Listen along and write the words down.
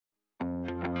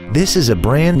This is a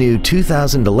brand new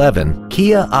 2011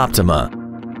 Kia Optima.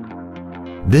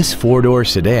 This four-door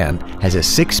sedan has a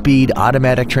 6-speed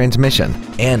automatic transmission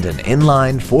and an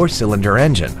inline 4-cylinder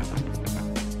engine.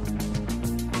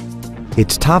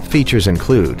 Its top features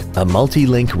include a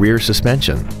multi-link rear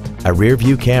suspension, a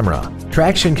rear-view camera,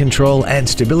 traction control and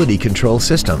stability control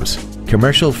systems,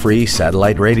 commercial-free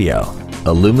satellite radio,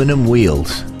 aluminum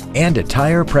wheels, and a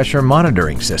tire pressure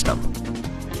monitoring system.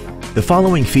 The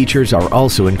following features are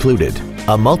also included: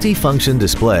 a multi-function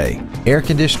display, air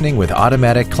conditioning with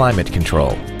automatic climate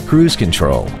control, cruise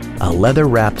control, a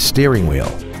leather-wrapped steering wheel,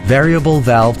 variable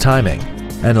valve timing,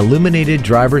 an illuminated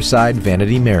driver's side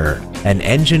vanity mirror, an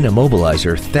engine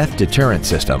immobilizer theft deterrent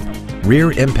system,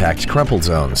 rear impact crumple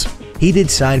zones, heated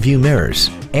side view mirrors,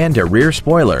 and a rear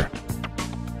spoiler.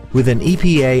 With an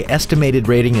EPA estimated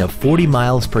rating of 40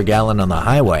 miles per gallon on the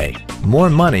highway, more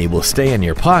money will stay in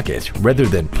your pocket rather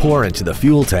than pour into the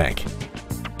fuel tank.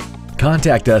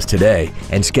 Contact us today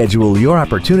and schedule your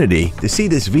opportunity to see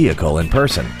this vehicle in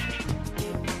person.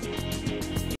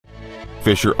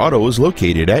 Fisher Auto is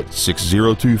located at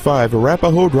 6025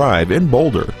 Arapahoe Drive in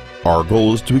Boulder. Our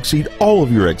goal is to exceed all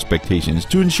of your expectations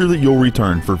to ensure that you'll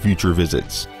return for future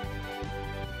visits.